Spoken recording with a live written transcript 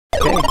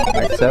Okay,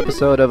 next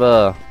episode of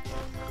oh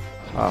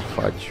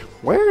fudge.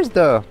 Where's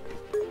the?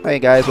 Hey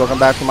guys, welcome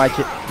back to my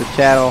the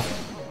channel.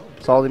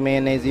 Salty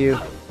Mayonnaise you.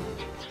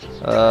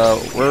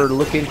 We're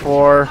looking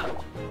for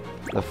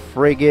the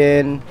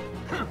friggin'.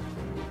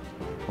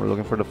 We're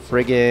looking for the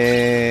friggin'.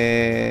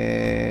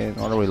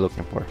 What are we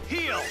looking for?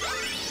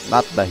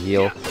 Not the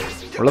heel.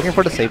 We're looking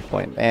for the save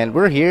point, and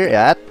we're here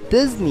at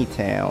Disney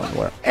Town,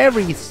 where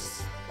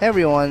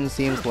everyone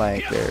seems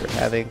like they're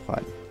having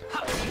fun.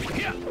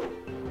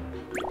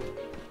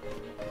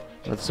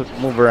 Let's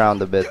move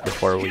around a bit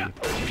before we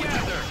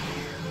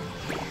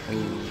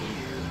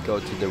go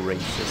to the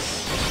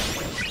races.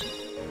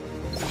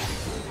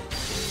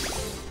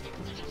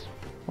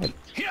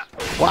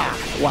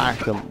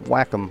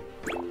 Whack 'em.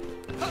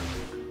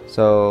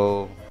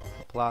 So,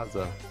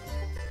 Plaza.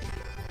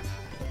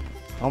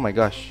 Oh my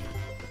gosh.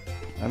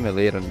 I'm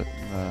late on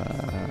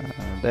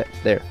the,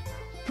 there.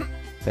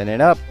 Pin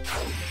it up.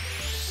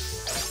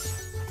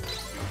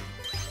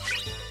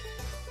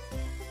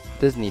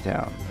 Disney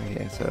Town.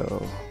 Okay,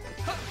 so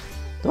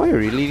do I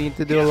really need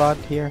to do a lot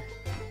here?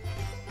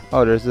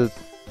 Oh, there's this.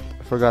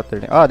 I forgot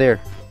their name. Oh,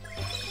 there.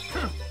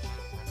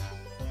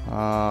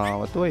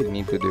 What do I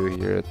need to do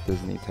here at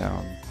Disney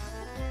Town?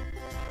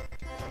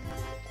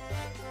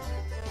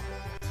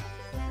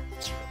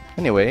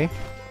 Anyway,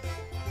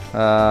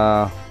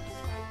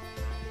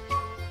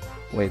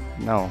 wait,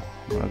 no,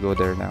 I'm gonna go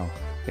there now.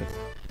 Okay.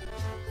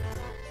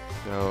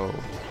 So,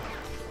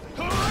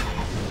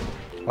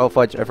 oh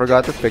fudge, I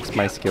forgot to fix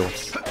my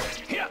skills.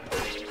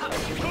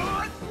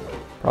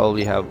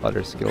 Probably have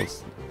other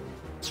skills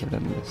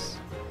than this.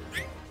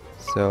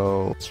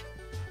 So,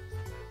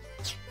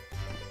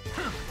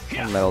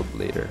 I'll meld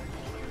later.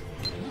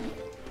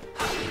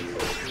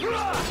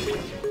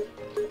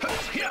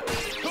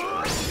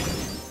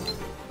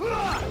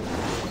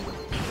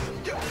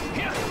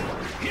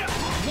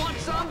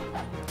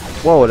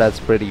 Whoa, that's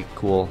pretty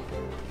cool.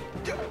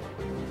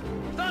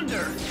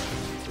 Thunder.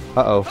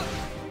 Uh-oh.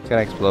 It's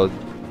gonna explode.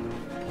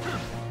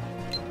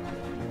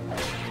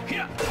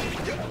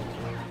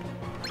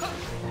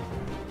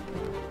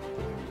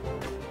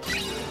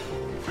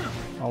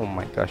 Oh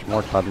my gosh,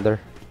 more thunder.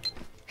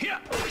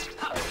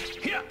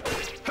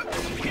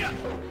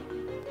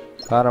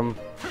 Got him.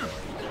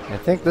 I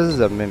think this is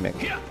a mimic.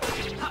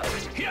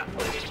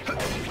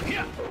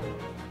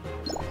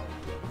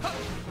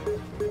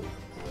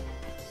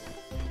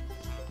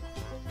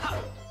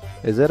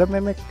 Is it a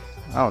mimic?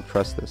 I don't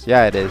trust this.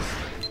 Yeah, it is.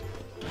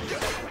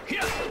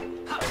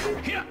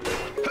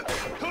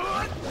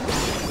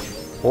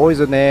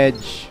 Poison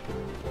Edge.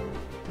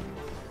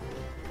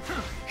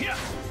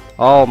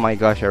 Oh my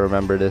gosh, I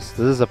remember this.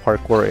 This is a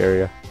parkour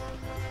area.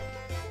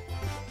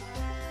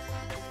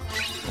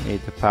 I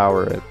need to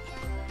power it.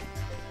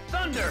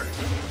 Thunder.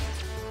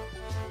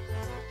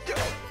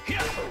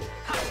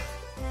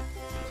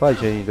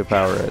 Fudge, I need to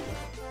power it.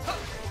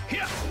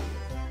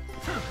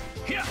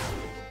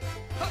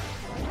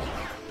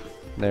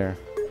 There.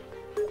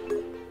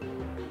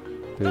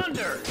 Do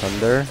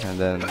thunder and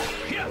then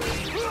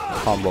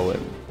combo it.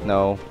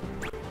 No.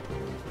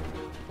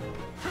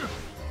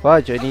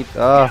 Fudge, I need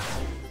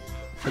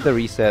the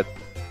reset.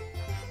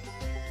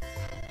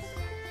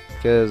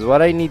 Because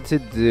what I need to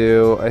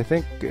do, I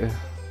think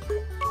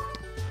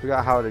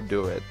forgot how to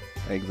do it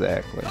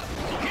exactly.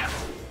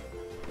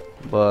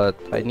 But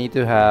I need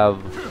to have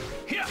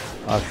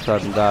a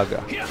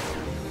Sandaga.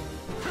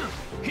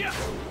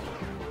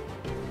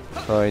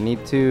 So I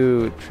need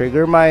to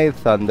trigger my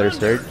Thunder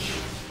Surge.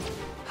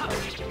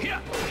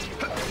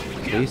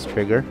 Please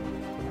trigger.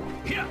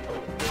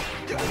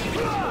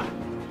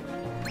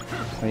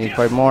 I need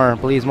 5 more,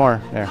 please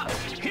more. There.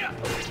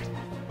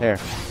 There.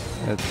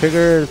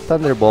 Trigger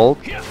Thunderbolt.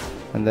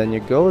 And then you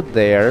go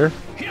there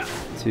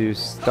to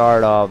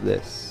start off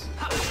this.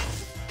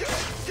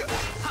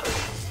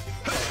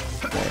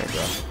 There you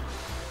go.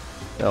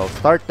 So I'll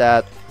start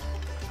that.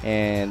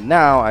 And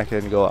now I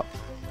can go up.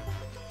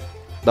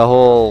 The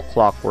whole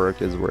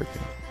clockwork is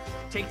working.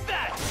 Take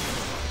that.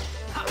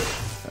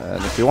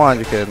 And if you want,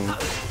 you can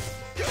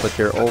put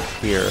your ult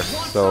here.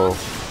 So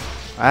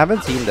I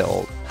haven't seen the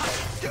ult.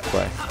 That's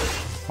why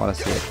I want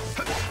to see it.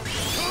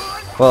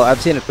 Well, I've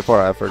seen it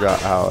before. I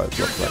forgot how it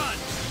looks like.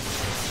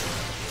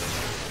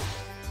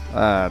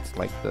 It's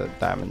like the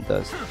diamond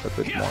dust, but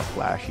with more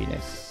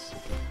flashiness.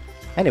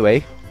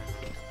 Anyway,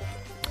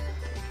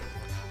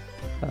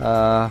 you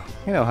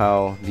know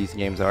how these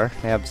games are.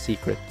 They have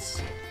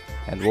secrets.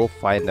 And we'll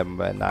find them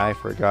when I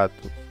forgot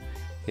to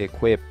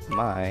equip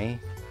my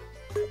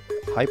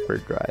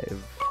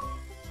hyperdrive.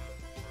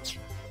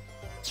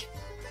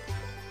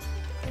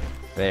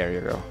 There you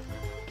go.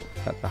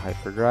 Got the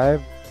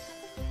hyperdrive.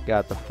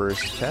 Got the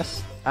first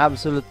chest.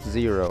 Absolute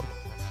Zero.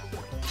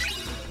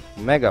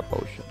 Mega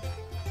potion.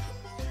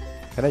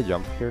 Can I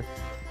jump here?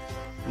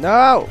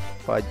 No!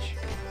 Fudge.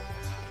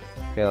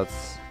 Okay,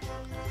 let's...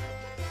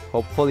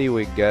 Hopefully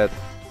we get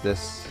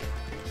this...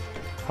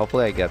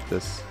 Hopefully I get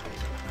this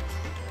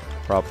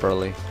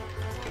properly,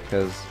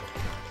 because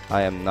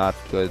I am not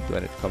good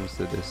when it comes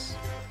to this.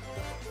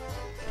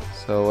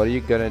 So what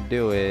you're gonna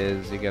do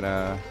is you're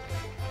gonna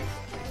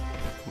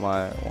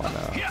wanna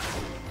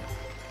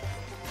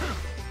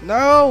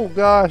no,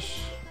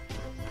 gosh,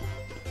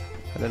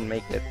 I didn't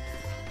make it.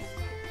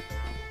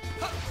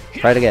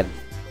 Try it again.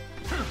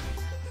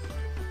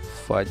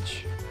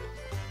 Fudge.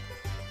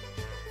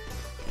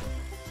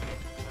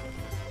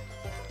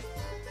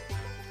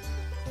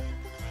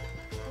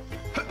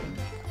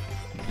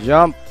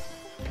 Jump.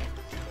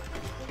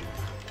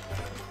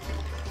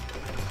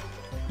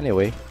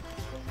 Anyway,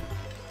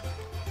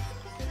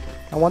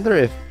 I wonder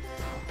if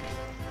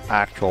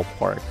actual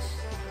parks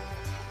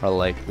are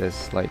like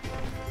this. Like,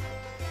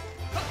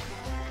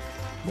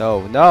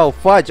 no,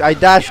 fudge! I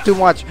dashed too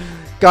much.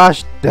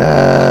 Gosh,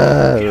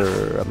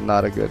 I'm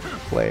not a good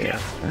player.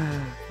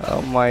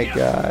 Oh my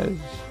gosh,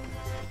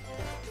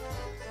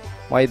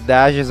 my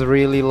dash is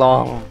really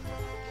long.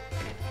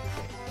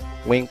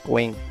 Wink,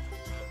 wink.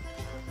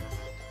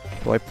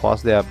 Do I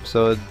pause the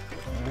episode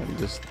and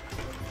just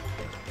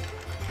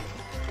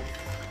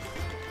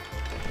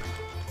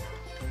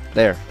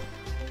there?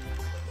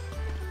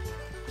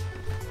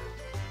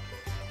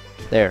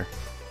 There.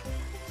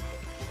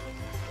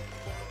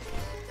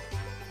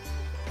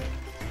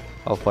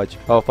 Oh fudge.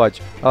 Oh fudge.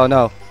 Oh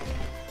no.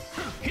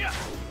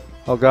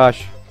 Oh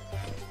gosh.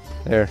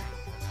 There.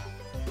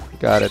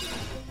 Got it.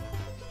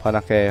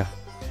 Panakea.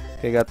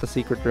 Okay, got the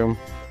secret room.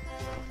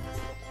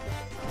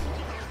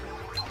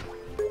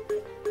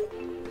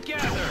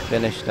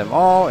 Finish them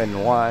all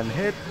in one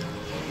hit.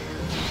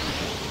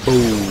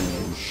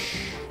 Boom.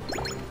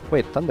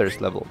 Wait, Thunder's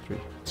level 3.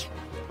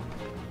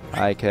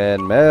 I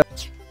can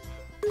melt.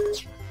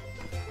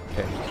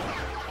 Okay.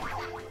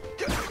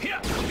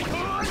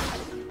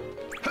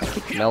 I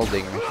keep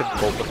melding. I should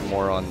focus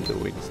more on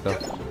doing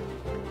stuff.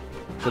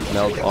 Should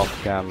meld off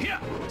cam.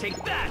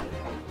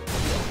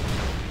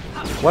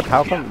 What?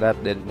 How come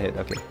that didn't hit?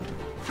 Okay.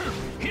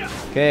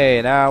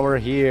 Okay, now we're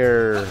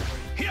here.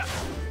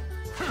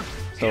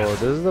 So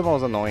this is the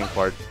most annoying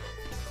part.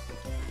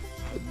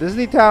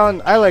 Disney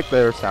Town, I like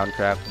their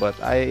soundtrack, but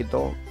I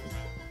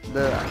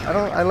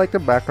like the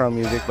background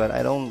music, but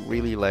I don't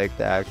really like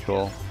the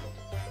actual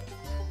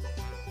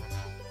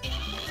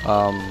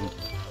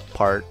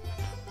part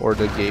or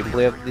the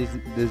gameplay of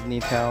Disney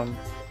Town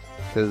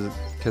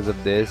because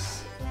of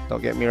this.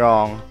 Don't get me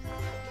wrong.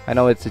 I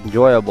know it's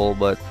enjoyable,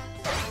 but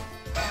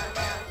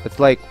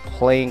it's like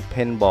playing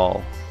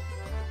pinball.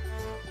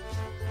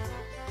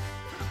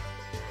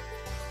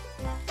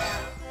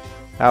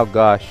 Oh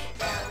gosh.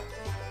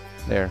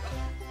 There,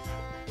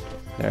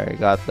 I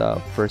got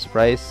the first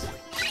prize.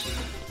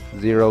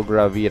 0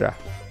 Gravira.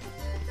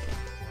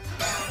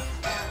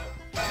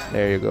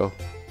 There you go.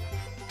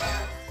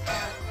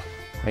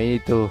 I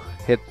need to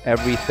hit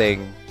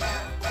everything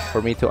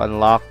for me to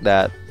unlock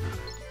that.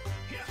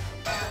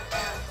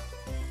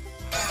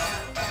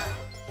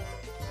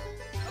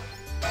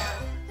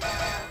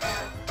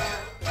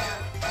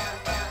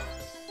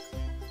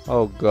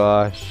 Oh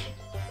gosh.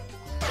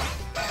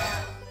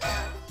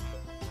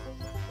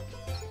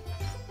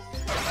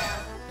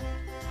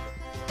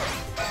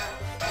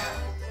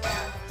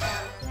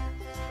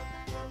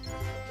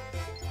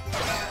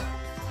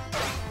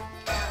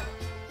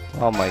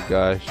 Oh my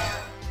gosh.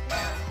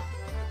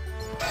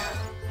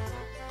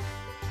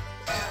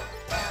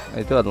 I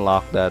need to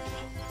unlock that.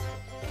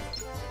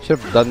 Should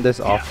have done this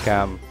off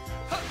cam.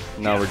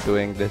 Now we're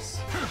doing this.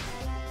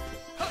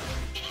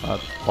 Not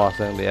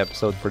pausing the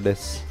episode for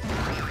this.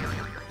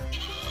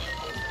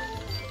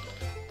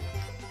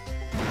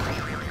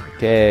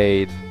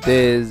 Okay,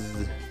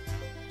 Disney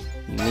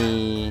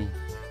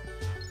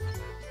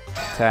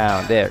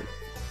Town. There.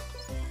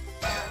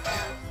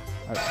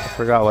 I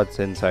forgot what's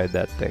inside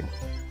that thing.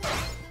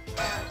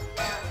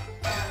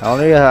 I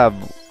only have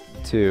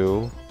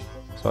 2,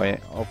 so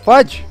oh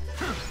fudge!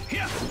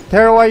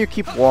 Tara, why you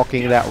keep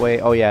walking that way?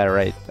 Oh yeah,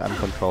 right. I'm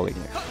controlling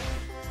you.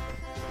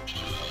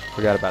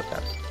 Forgot about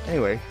that.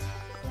 Anyway,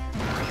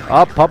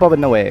 pop up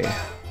in the way.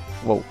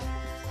 Whoa!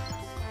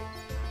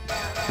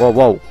 Whoa!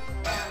 Whoa!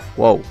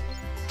 Whoa!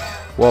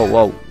 Whoa!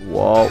 Whoa!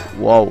 Whoa!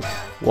 Whoa!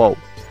 Whoa!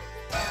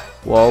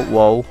 Whoa!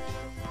 Whoa!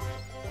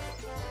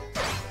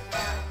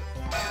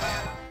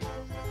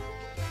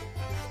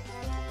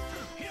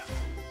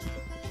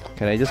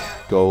 Can I just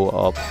go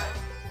up?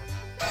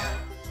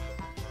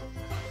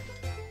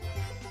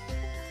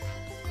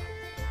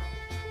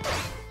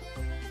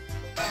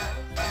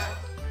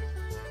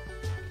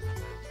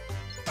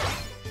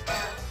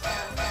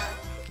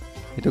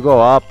 Need to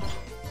go up.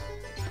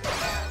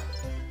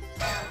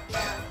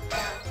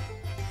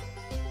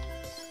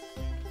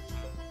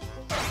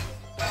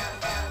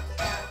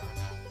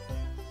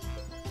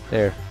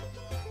 There.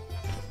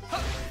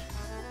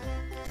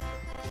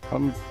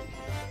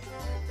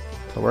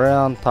 So we're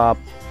on top.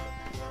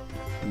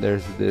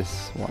 There's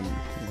this one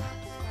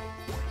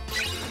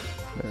here.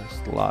 There's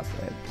slot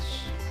edge.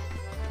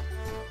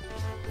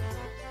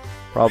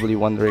 Probably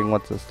wondering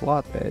what's a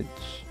slot edge.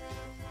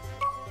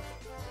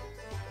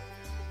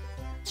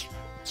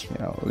 You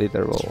know,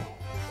 literal.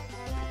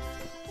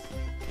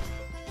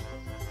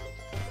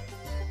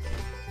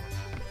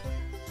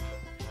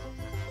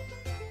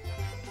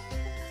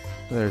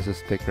 There's a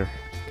sticker.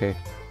 Okay.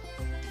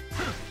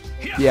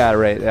 Yeah,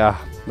 right. Yeah.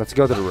 Let's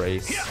go to the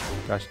race.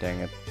 Gosh dang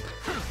it.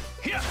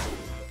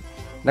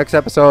 Next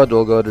episode,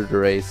 we'll go to the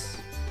race.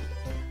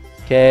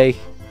 Okay.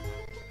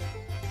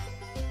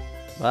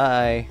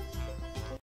 Bye.